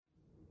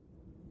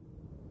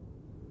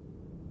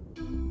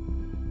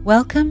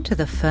Welcome to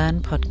the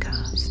Fern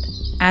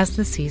Podcast, As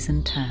the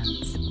Season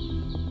Turns.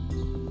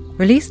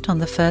 Released on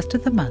the first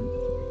of the month,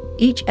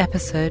 each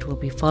episode will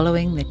be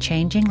following the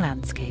changing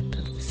landscape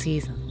of the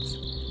seasons,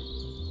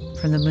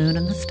 from the moon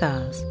and the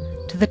stars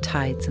to the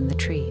tides and the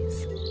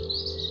trees.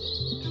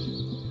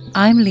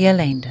 I'm Leah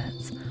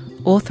Leenders,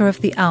 author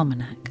of The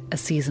Almanac, a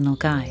seasonal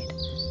guide,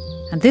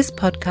 and this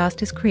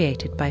podcast is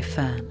created by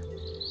Fern,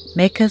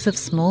 makers of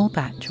small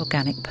batch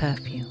organic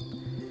perfume,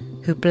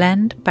 who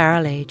blend,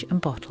 barrel age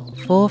and bottle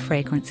 4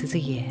 fragrances a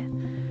year,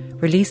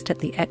 released at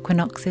the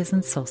equinoxes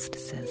and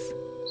solstices.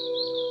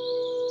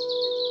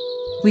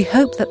 We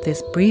hope that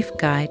this brief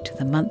guide to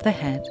the month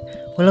ahead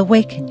will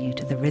awaken you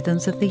to the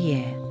rhythms of the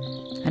year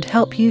and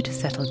help you to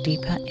settle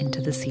deeper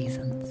into the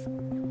seasons.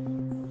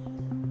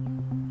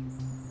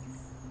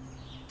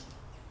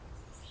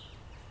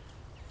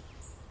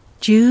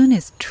 June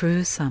is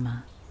true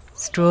summer.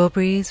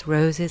 Strawberries,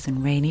 roses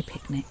and rainy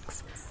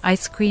picnics,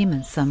 ice cream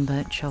and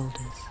sunburnt shoulders.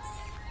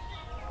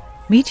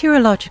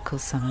 Meteorological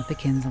summer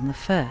begins on the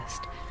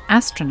 1st,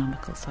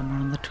 astronomical summer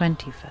on the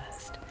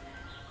 21st.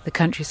 The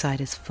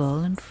countryside is full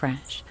and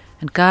fresh,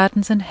 and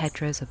gardens and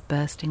hedgerows are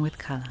bursting with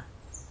colour.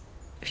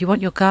 If you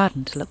want your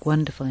garden to look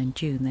wonderful in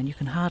June, then you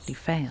can hardly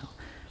fail,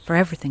 for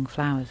everything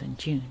flowers in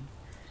June.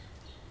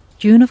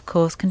 June, of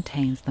course,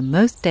 contains the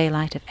most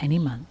daylight of any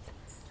month,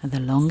 and the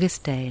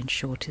longest day and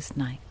shortest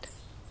night.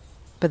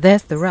 But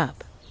there's the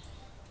rub.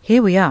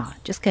 Here we are,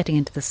 just getting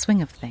into the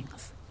swing of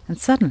things, and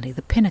suddenly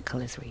the pinnacle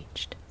is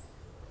reached.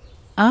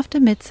 After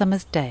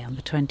Midsummer's Day on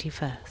the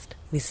 21st,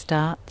 we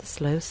start the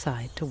slow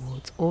side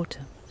towards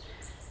autumn,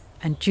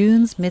 and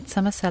June's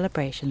midsummer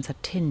celebrations are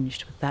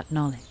tinged with that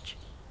knowledge.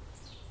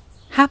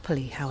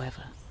 Happily,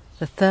 however,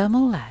 the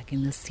thermal lag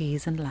in the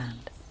seas and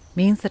land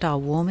means that our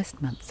warmest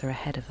months are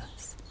ahead of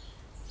us.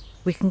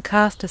 We can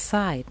cast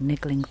aside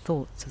niggling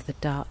thoughts of the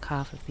dark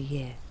half of the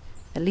year,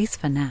 at least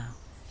for now,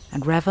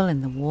 and revel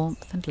in the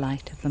warmth and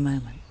light of the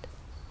moment.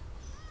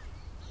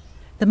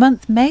 The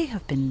month may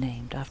have been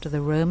named after the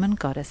Roman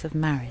goddess of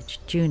marriage,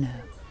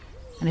 Juno,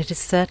 and it is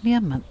certainly a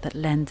month that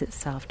lends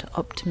itself to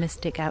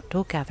optimistic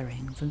outdoor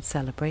gatherings and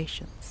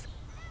celebrations.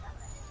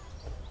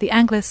 The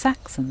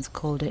Anglo-Saxons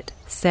called it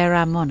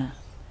Sera Mona,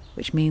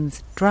 which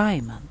means dry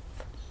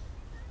month.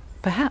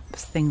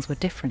 Perhaps things were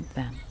different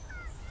then,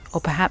 or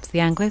perhaps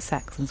the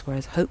Anglo-Saxons were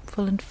as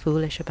hopeful and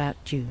foolish about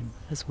June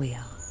as we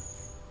are.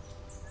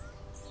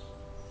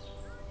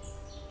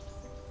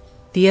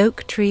 The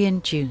Oak Tree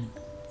in June.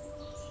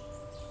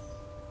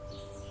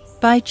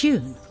 By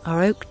June,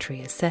 our oak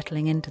tree is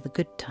settling into the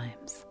good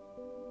times.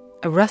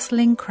 A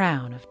rustling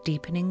crown of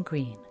deepening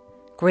green,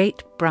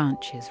 great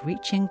branches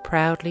reaching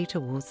proudly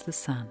towards the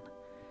sun.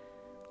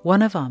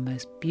 One of our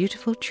most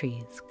beautiful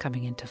trees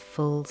coming into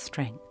full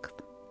strength.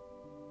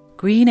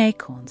 Green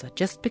acorns are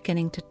just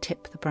beginning to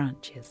tip the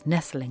branches,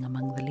 nestling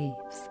among the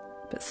leaves.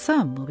 But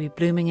some will be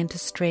blooming into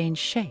strange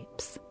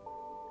shapes.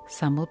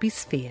 Some will be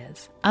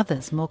spheres,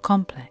 others more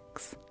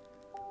complex.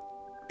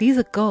 These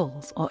are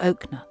galls or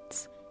oak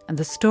nuts, and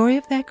the story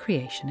of their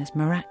creation is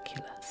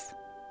miraculous.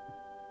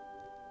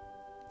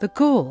 The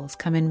galls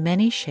come in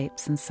many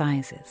shapes and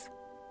sizes.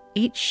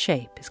 Each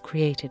shape is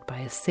created by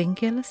a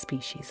singular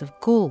species of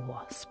gall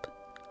wasp.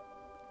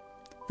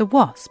 The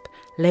wasp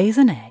lays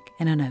an egg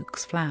in an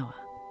oak's flower,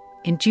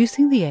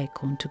 inducing the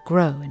acorn to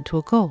grow into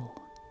a gall.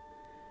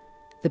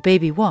 The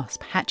baby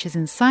wasp hatches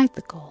inside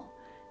the gall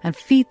and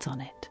feeds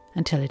on it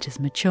until it is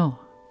mature.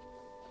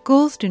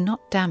 Galls do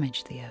not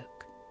damage the oak,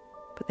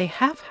 but they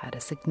have had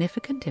a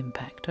significant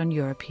impact on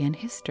European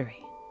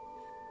history.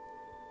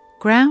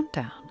 Ground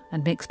down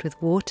and mixed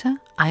with water,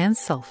 iron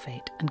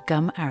sulfate and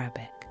gum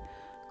arabic,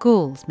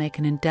 galls make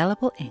an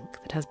indelible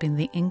ink that has been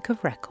the ink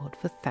of record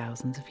for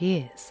thousands of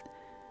years.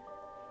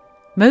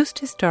 Most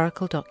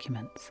historical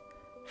documents,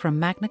 from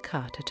Magna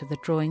Carta to the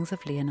drawings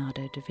of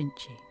Leonardo da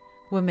Vinci,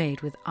 were made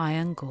with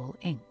iron gall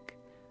ink,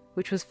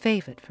 which was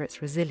favoured for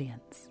its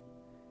resilience,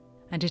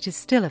 and it is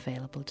still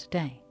available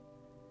today.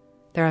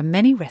 There are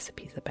many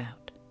recipes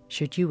about,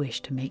 should you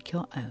wish to make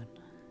your own.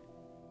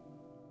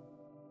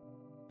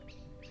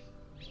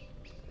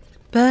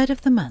 Bird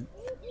of the month,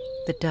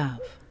 the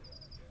dove.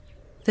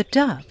 The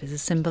dove is a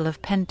symbol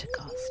of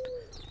Pentecost,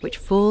 which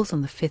falls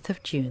on the 5th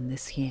of June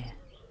this year.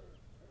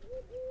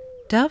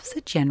 Doves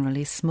are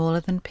generally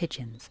smaller than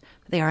pigeons,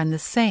 but they are in the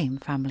same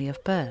family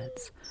of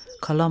birds,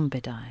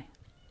 Columbidae,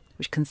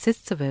 which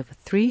consists of over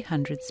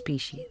 300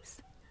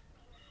 species.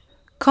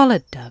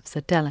 Collared doves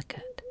are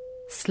delicate,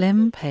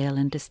 slim, pale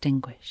and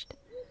distinguished.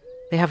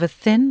 They have a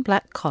thin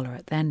black collar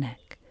at their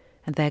neck,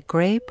 and their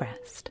grey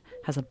breast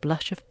has a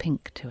blush of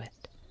pink to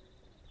it.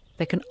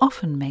 They can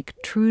often make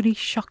truly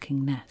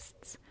shocking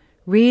nests,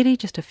 really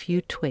just a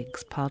few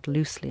twigs piled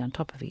loosely on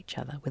top of each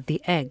other, with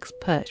the eggs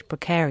perched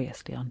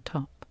precariously on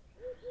top.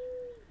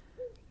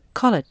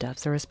 Collared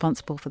doves are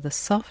responsible for the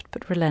soft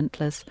but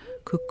relentless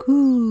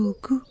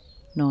cuckoo-coo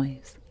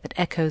noise that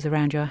echoes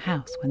around your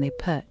house when they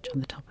perch on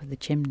the top of the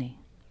chimney.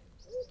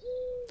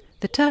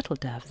 The turtle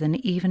dove is an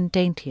even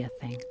daintier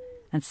thing,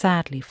 and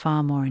sadly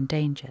far more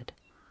endangered.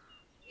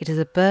 It is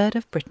a bird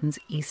of Britain's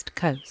east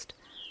coast,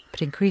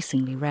 but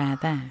increasingly rare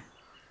there.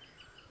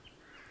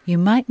 You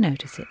might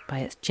notice it by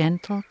its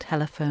gentle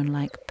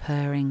telephone-like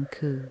purring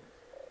coo.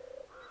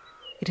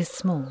 It is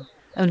small,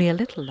 only a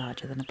little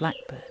larger than a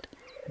blackbird,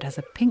 and has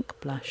a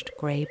pink-blushed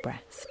grey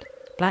breast,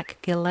 black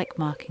gill-like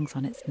markings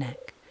on its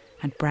neck,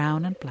 and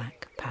brown and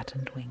black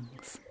patterned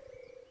wings.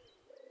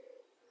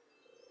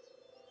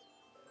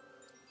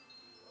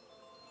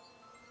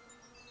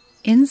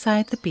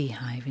 Inside the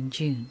beehive in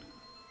June.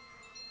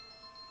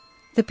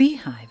 The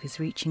beehive is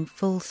reaching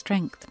full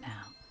strength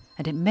now,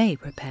 and it may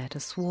prepare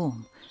to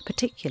swarm,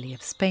 particularly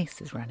if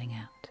space is running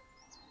out.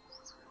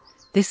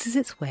 This is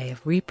its way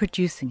of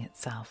reproducing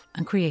itself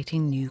and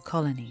creating new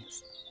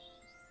colonies.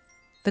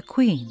 The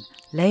queen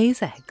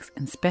lays eggs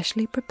in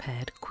specially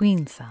prepared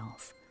queen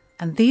cells,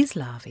 and these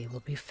larvae will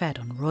be fed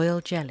on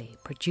royal jelly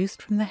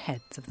produced from the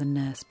heads of the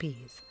nurse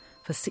bees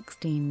for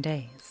 16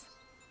 days.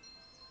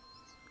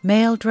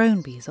 Male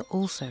drone bees are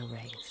also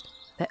raised,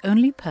 their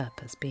only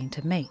purpose being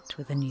to mate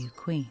with a new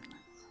queen.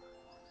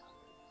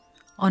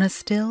 On a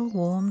still,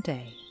 warm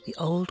day, the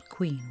old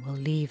queen will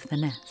leave the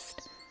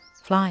nest,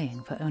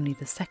 flying for only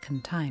the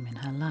second time in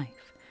her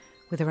life,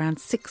 with around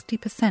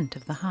 60%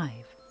 of the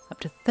hive,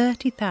 up to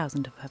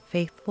 30,000 of her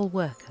faithful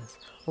workers,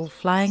 all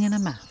flying in a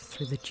mass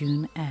through the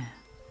June air.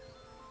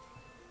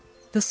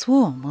 The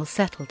swarm will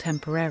settle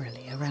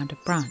temporarily around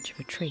a branch of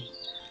a tree,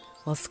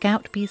 while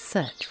scout bees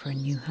search for a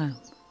new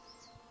home.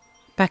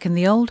 Back in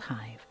the old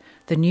hive,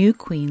 the new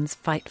queens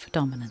fight for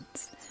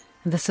dominance,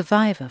 and the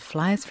survivor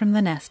flies from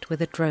the nest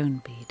with a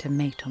drone bee to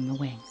mate on the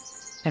wing,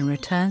 then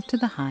returns to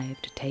the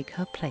hive to take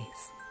her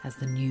place as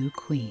the new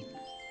queen.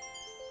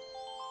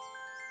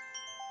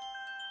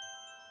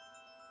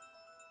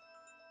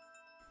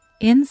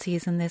 In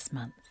season this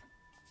month,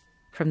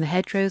 from the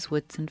hedgerows,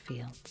 woods and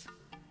fields,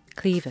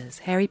 cleavers,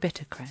 hairy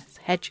bittercress,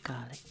 hedge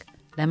garlic,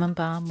 lemon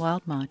balm,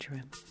 wild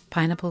marjoram,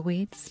 pineapple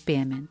weed,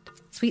 spearmint,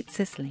 sweet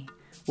cicely,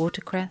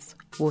 watercress,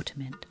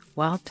 watermint,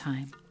 wild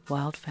thyme,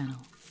 wild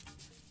fennel,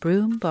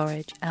 broom,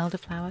 borage,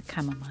 elderflower,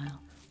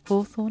 chamomile,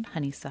 hawthorn,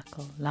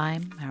 honeysuckle,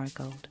 lime,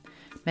 marigold,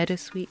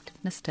 meadowsweet,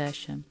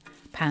 nasturtium,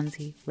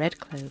 pansy, red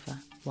clover,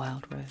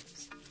 wild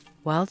rose,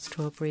 wild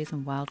strawberries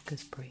and wild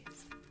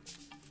gooseberries.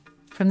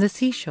 From the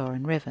seashore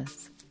and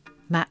rivers,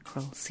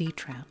 mackerel, sea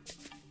trout,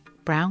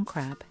 brown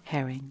crab,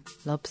 herring,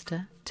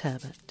 lobster,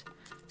 turbot,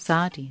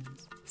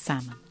 sardines,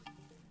 salmon,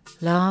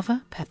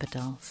 lava, pepper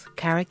dulse,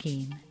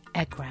 carrageen,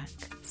 egg-rack,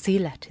 sea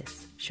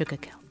lettuce, sugar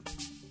kelp.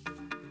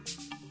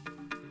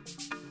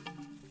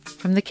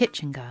 From the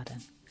kitchen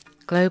garden,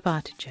 globe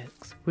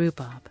artichokes,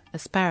 rhubarb,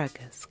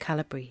 asparagus,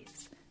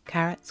 calabrese,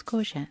 carrots,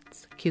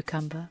 courgettes,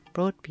 cucumber,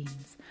 broad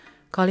beans,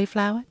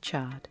 cauliflower,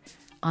 chard,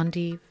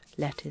 endive,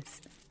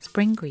 lettuce,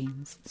 spring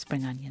greens,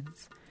 spring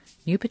onions,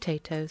 new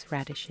potatoes,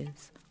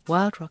 radishes,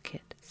 wild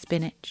rocket,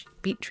 spinach,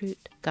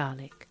 beetroot,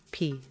 garlic,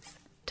 peas,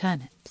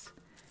 turnips,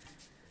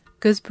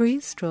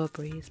 gooseberries,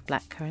 strawberries,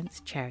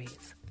 blackcurrants,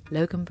 cherries,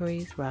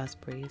 loganberries,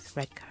 raspberries,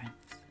 red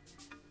currants,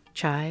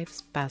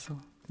 chives, basil,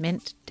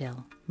 mint,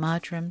 dill,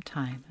 marjoram,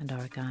 thyme and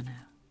oregano.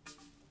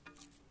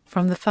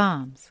 From the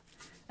farms,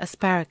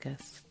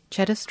 asparagus,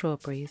 cheddar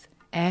strawberries,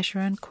 Ayrshire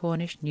and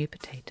Cornish new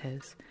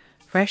potatoes,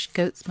 fresh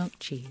goat's milk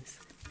cheese,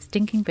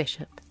 stinking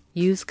bishop,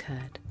 ewe's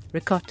curd,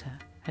 ricotta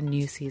and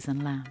new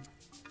season lamb.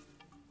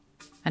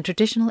 And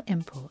traditional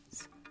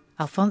imports,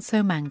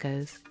 Alfonso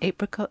mangoes,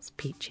 apricots,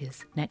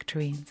 peaches,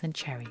 nectarines and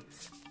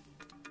cherries.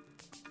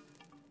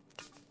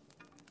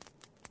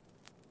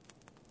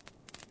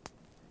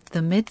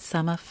 The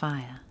Midsummer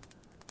Fire.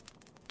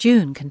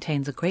 June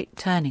contains a great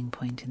turning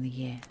point in the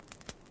year,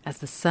 as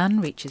the sun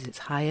reaches its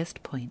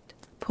highest point,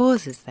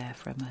 pauses there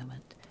for a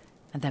moment,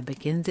 and then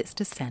begins its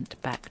descent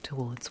back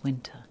towards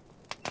winter.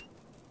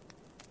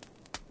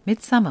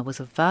 Midsummer was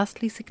a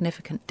vastly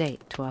significant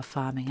date to our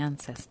farming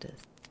ancestors,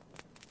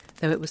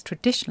 though it was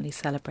traditionally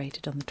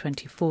celebrated on the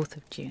 24th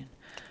of June,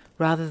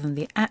 rather than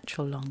the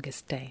actual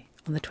longest day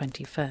on the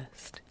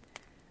 21st,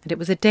 and it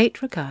was a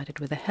date regarded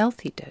with a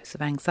healthy dose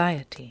of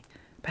anxiety,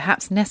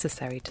 perhaps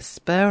necessary to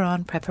spur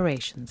on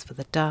preparations for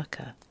the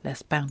darker,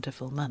 less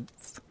bountiful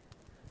months.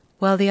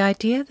 While the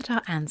idea that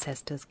our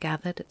ancestors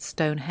gathered at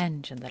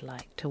Stonehenge and the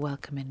like to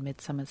welcome in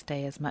Midsummer's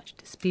Day is much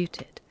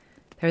disputed,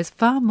 there is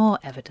far more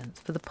evidence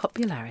for the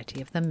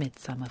popularity of the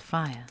Midsummer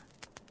Fire.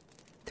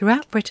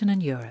 Throughout Britain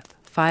and Europe,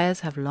 fires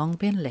have long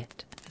been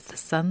lit as the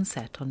sun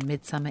set on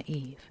Midsummer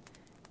Eve,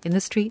 in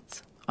the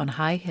streets, on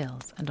high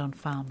hills and on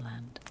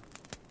farmland.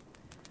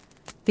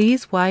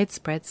 These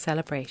widespread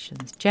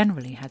celebrations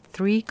generally had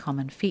three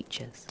common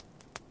features: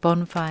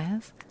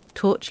 bonfires,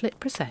 torchlit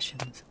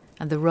processions,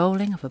 and the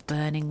rolling of a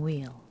burning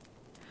wheel.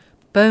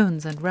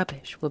 Bones and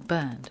rubbish were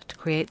burned to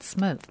create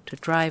smoke to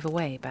drive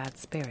away bad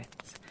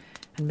spirits,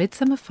 and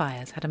midsummer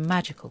fires had a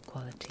magical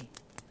quality.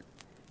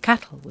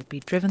 Cattle would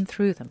be driven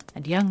through them,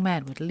 and young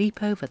men would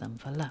leap over them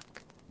for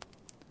luck.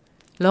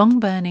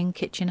 Long-burning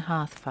kitchen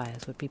hearth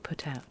fires would be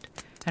put out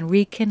and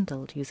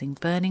rekindled using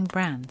burning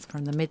brands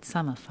from the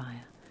midsummer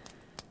fire,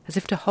 as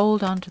if to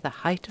hold on to the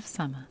height of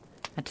summer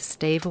and to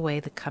stave away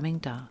the coming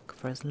dark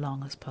for as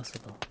long as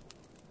possible.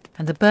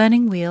 and the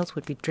burning wheels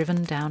would be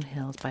driven down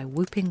hills by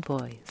whooping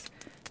boys,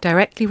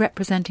 directly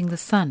representing the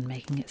sun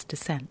making its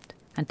descent,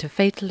 and to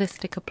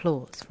fatalistic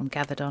applause from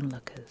gathered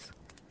onlookers.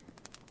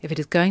 If it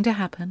is going to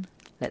happen,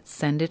 let's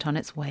send it on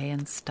its way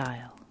in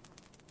style.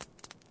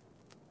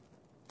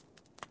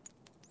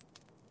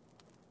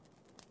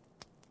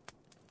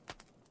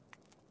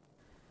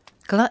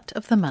 Glut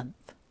of the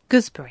month,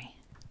 gooseberry.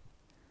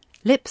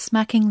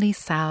 Lip-smackingly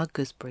sour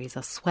gooseberries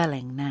are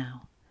swelling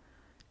now.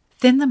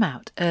 Thin them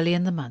out early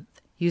in the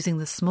month, using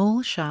the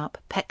small, sharp,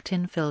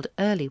 pectin-filled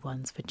early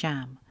ones for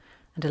jam,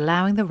 and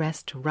allowing the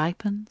rest to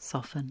ripen,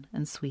 soften,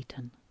 and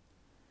sweeten.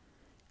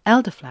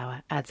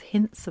 Elderflower adds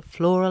hints of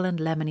floral and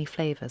lemony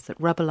flavours that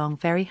rub along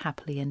very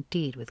happily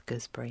indeed with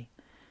gooseberry.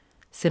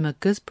 Simmer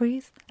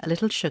gooseberries, a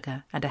little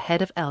sugar, and a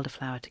head of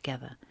elderflower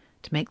together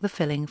to make the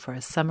filling for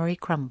a summery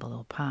crumble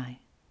or pie.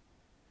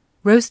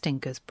 Roasting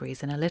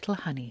gooseberries in a little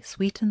honey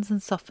sweetens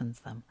and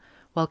softens them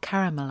while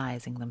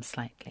caramelizing them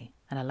slightly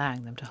and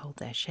allowing them to hold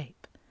their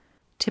shape.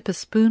 Tip a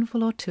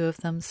spoonful or two of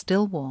them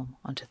still warm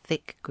onto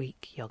thick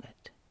Greek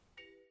yogurt.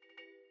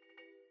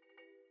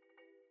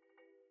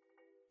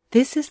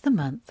 This is the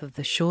month of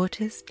the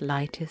shortest,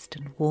 lightest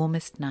and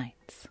warmest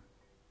nights.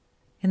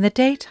 In the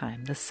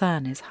daytime the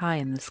sun is high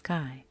in the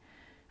sky,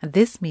 and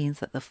this means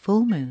that the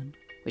full moon,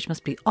 which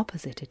must be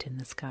opposite it in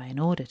the sky in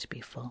order to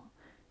be full,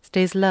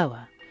 stays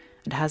lower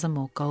and has a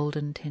more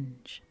golden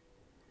tinge.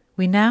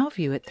 We now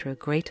view it through a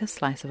greater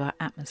slice of our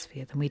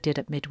atmosphere than we did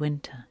at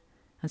midwinter,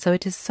 and so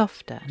it is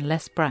softer and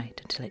less bright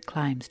until it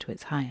climbs to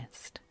its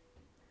highest.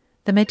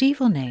 The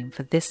medieval name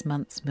for this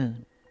month's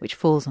moon, which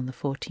falls on the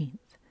 14th,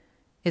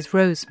 is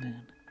rose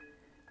moon,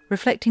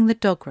 reflecting the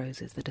dog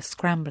roses that are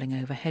scrambling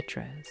over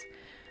hedgerows,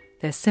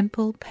 their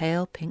simple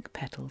pale pink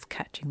petals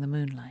catching the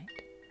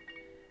moonlight,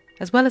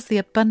 as well as the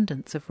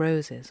abundance of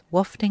roses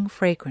wafting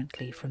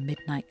fragrantly from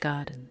midnight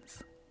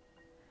gardens.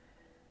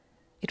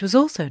 It was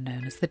also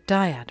known as the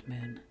dyad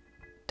moon,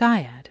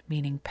 dyad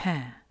meaning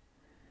pair,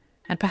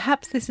 and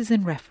perhaps this is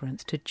in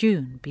reference to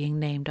June being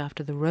named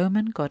after the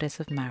Roman goddess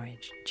of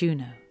marriage,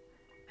 Juno,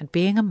 and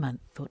being a month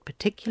thought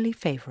particularly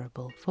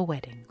favourable for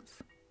weddings.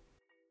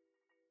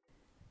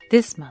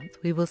 This month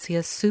we will see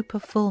a super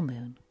full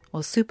moon,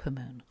 or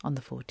supermoon, on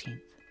the 14th.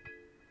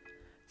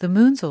 The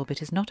moon's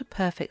orbit is not a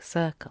perfect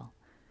circle,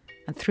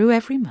 and through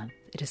every month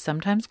it is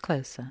sometimes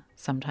closer,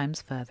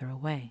 sometimes further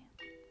away.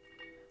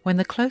 When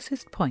the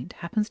closest point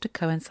happens to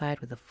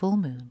coincide with a full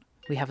moon,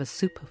 we have a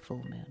super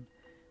full moon,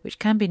 which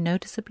can be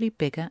noticeably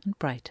bigger and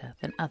brighter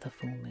than other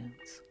full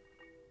moons.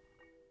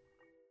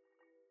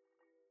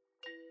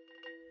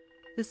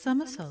 The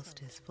summer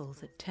solstice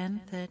falls at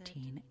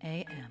 10:13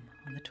 a.m.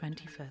 on the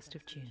 21st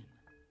of June,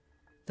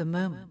 the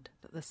moment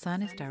that the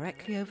sun is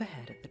directly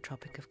overhead at the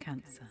Tropic of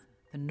Cancer,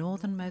 the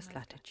northernmost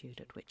latitude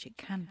at which it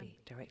can be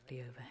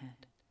directly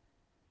overhead.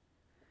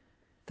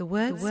 The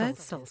word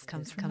solstice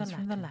comes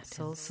from the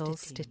Latin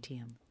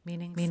solstitium,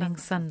 meaning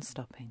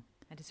sun-stopping,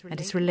 and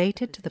is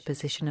related to the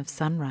position of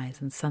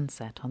sunrise and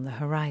sunset on the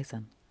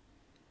horizon.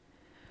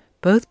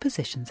 Both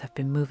positions have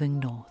been moving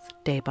north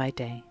day by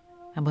day,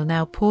 and will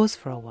now pause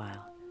for a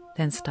while,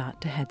 then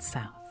start to head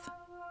south.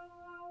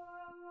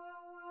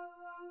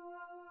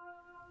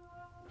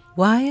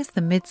 Why is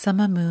the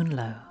midsummer moon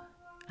low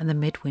and the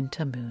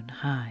midwinter moon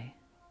high?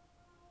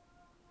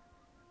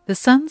 The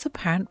sun's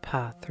apparent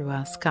path through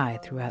our sky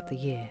throughout the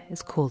year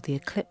is called the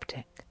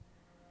ecliptic.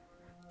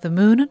 The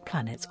moon and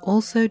planets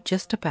also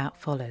just about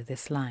follow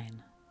this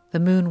line. The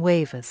moon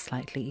wavers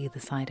slightly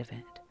either side of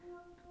it,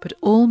 but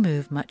all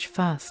move much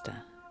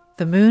faster,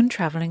 the moon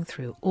travelling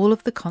through all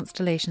of the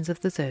constellations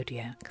of the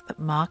zodiac that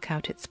mark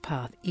out its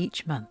path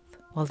each month,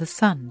 while the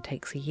sun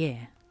takes a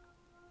year.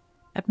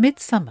 At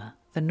midsummer,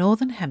 the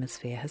northern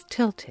hemisphere has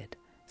tilted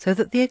so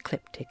that the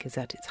ecliptic is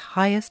at its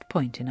highest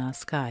point in our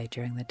sky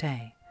during the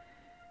day,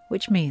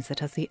 which means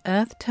that as the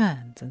Earth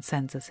turns and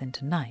sends us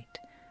into night,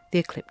 the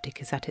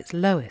ecliptic is at its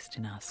lowest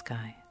in our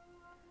sky.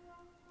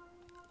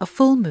 A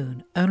full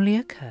moon only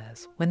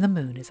occurs when the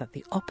moon is at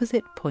the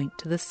opposite point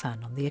to the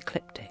sun on the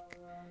ecliptic,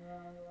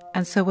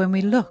 and so when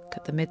we look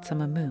at the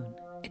midsummer moon,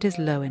 it is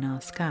low in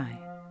our sky,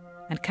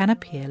 and can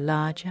appear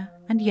larger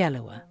and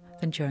yellower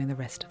than during the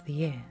rest of the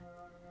year.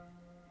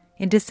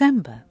 In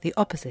December, the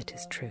opposite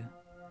is true.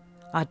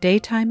 Our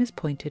daytime is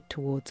pointed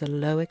towards a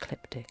low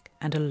ecliptic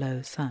and a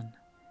low sun,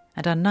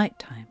 and our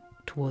nighttime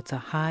towards a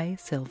high,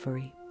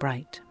 silvery,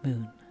 bright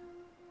moon.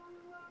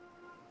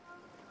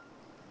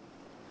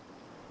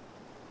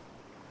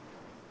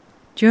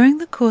 During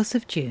the course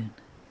of June,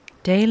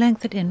 day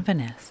length at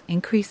Inverness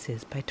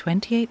increases by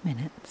 28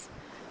 minutes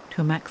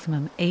to a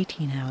maximum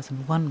 18 hours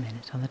and 1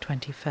 minute on the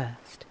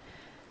 21st,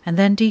 and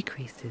then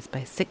decreases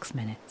by 6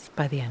 minutes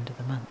by the end of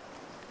the month.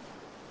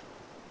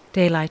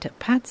 Daylight at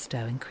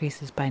Padstow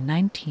increases by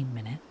 19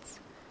 minutes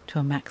to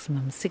a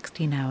maximum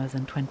 16 hours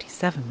and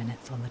 27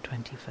 minutes on the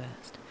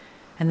 21st,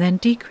 and then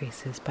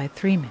decreases by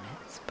 3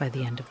 minutes by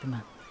the end of the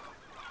month.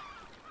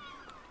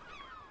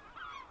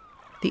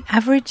 The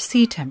average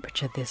sea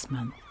temperature this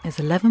month is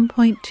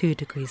 11.2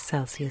 degrees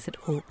Celsius at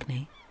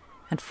Orkney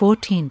and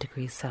 14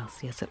 degrees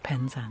Celsius at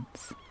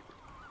Penzance.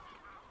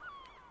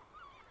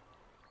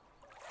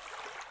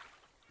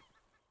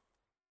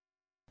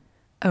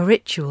 A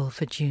Ritual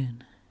for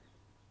June.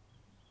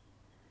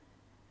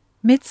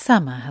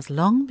 Midsummer has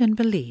long been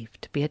believed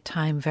to be a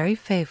time very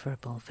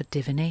favourable for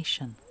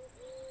divination.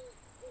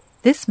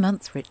 This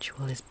month's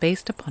ritual is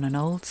based upon an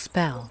old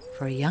spell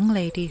for a young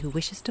lady who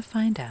wishes to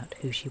find out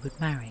who she would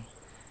marry.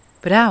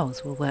 But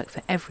ours will work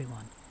for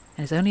everyone,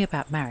 and is only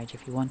about marriage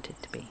if you want it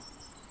to be.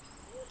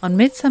 On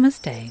Midsummer's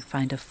Day,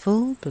 find a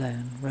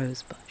full-blown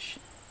rose bush.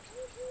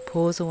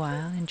 Pause a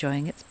while,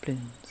 enjoying its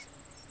blooms.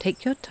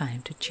 Take your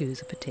time to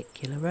choose a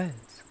particular rose.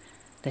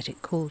 Let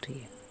it call to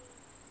you.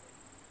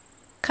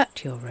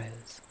 Cut your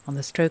rose, on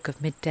the stroke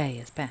of midday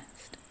is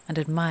best, and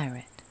admire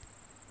it.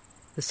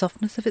 The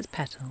softness of its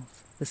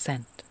petals, the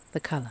scent, the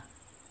colour.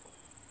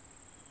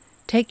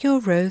 Take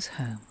your rose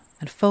home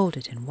and fold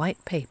it in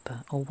white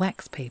paper or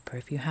wax paper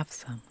if you have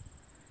some.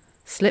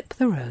 Slip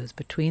the rose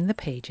between the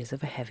pages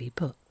of a heavy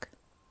book.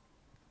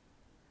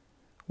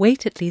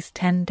 Wait at least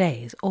 10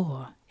 days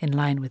or, in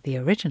line with the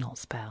original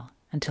spell,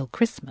 until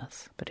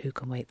Christmas, but who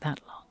can wait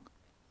that long?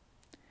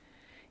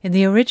 In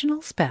the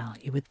original spell,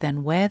 you would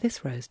then wear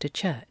this rose to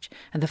church,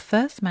 and the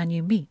first man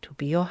you meet will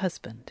be your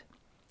husband.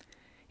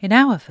 In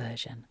our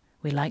version,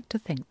 we like to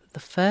think that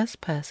the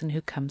first person who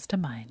comes to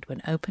mind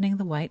when opening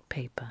the white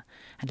paper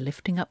and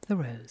lifting up the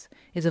rose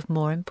is of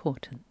more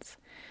importance.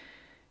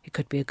 It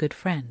could be a good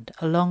friend,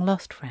 a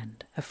long-lost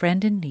friend, a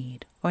friend in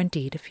need, or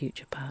indeed a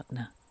future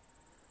partner.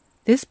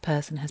 This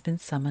person has been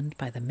summoned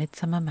by the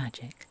midsummer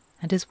magic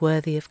and is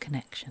worthy of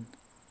connection.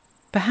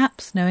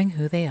 Perhaps knowing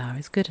who they are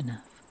is good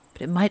enough,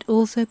 but it might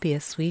also be a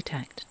sweet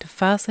act to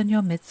fasten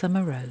your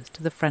midsummer rose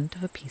to the front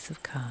of a piece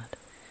of card.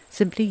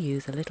 Simply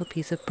use a little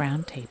piece of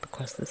brown tape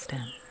across the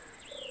stem,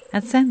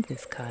 and send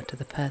this card to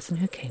the person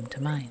who came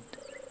to mind.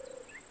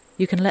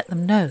 You can let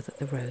them know that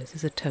the rose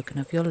is a token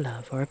of your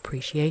love or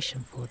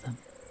appreciation for them,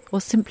 or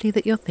simply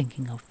that you're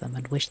thinking of them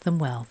and wish them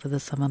well for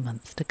the summer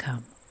months to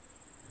come.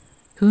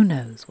 Who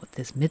knows what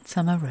this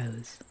midsummer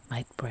rose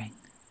might bring?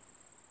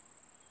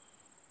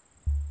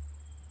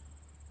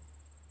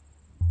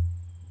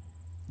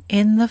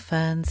 In the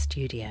Fern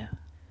Studio.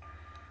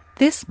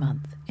 This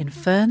month, in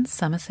Fern's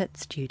Somerset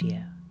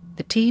studio,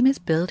 the team is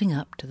building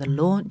up to the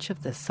launch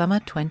of the Summer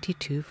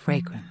 22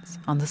 fragrance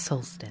on the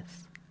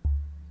solstice.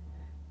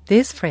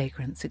 This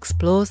fragrance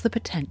explores the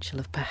potential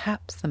of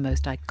perhaps the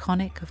most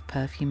iconic of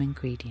perfume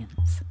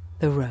ingredients,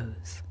 the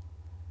rose.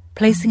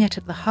 Placing it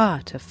at the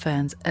heart of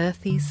Fern's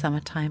earthy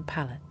summertime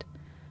palette,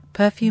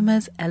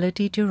 perfumers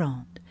Elodie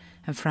Durand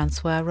and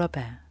François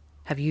Robert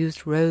have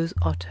used Rose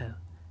Otto,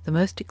 the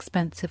most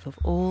expensive of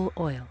all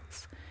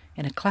oils,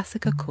 in a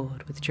classic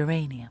accord with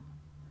geranium.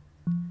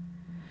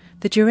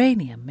 The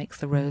geranium makes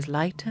the rose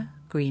lighter,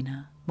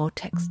 greener, more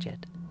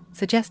textured,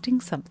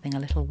 suggesting something a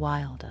little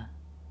wilder.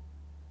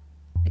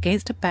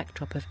 Against a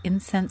backdrop of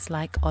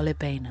incense-like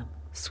olibanum,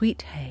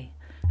 sweet hay,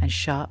 and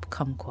sharp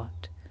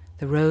kumquat,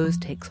 the rose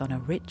takes on a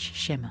rich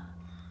shimmer,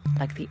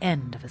 like the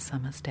end of a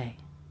summer's day.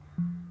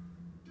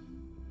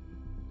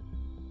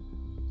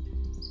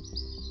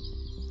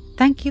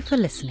 Thank you for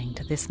listening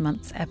to this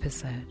month's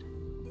episode.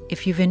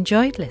 If you've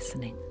enjoyed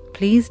listening,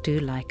 please do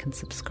like and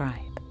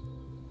subscribe.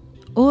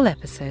 All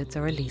episodes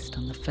are released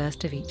on the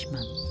 1st of each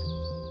month.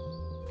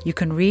 You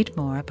can read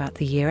more about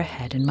the year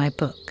ahead in my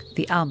book,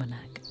 The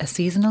Almanac, A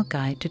Seasonal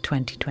Guide to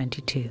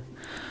 2022,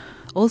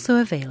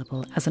 also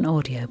available as an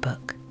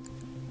audiobook.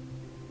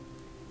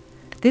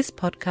 This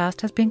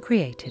podcast has been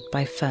created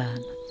by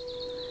Fern.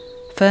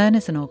 Fern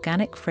is an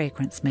organic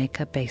fragrance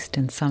maker based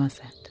in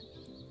Somerset.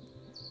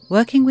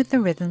 Working with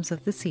the rhythms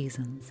of the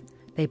seasons,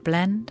 they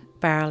blend,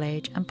 barrel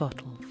age and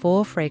bottle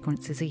 4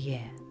 fragrances a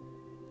year.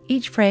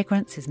 Each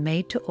fragrance is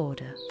made to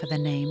order for the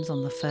names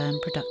on the Fern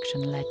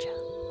production ledger.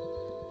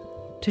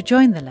 To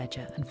join the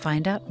ledger and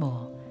find out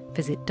more,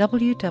 visit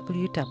www.fern.co.